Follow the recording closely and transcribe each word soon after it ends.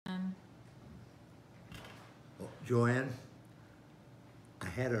Joanne, I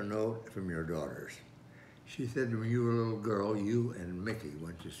had a note from your daughters. She said when you were a little girl, you and Mickey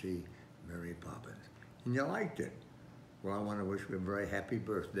went to see Mary Poppins, and you liked it. Well, I want to wish you a very happy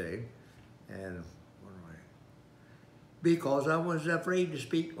birthday, and because I was afraid to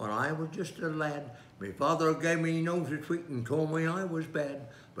speak when I was just a lad. My father gave me nose a tweak and told me I was bad.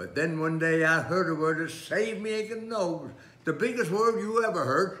 But then one day I heard a word that saved me aching nose. The biggest word you ever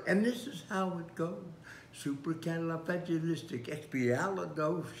heard, and this is how it goes.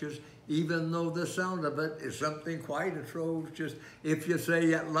 Supercalifragilisticexpialidocious, even though the sound of it is something quite atrocious. If you say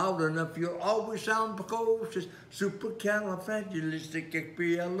it loud enough, you'll always sound precocious.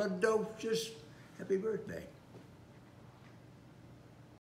 Supercalifragilisticexpialidocious. Happy birthday.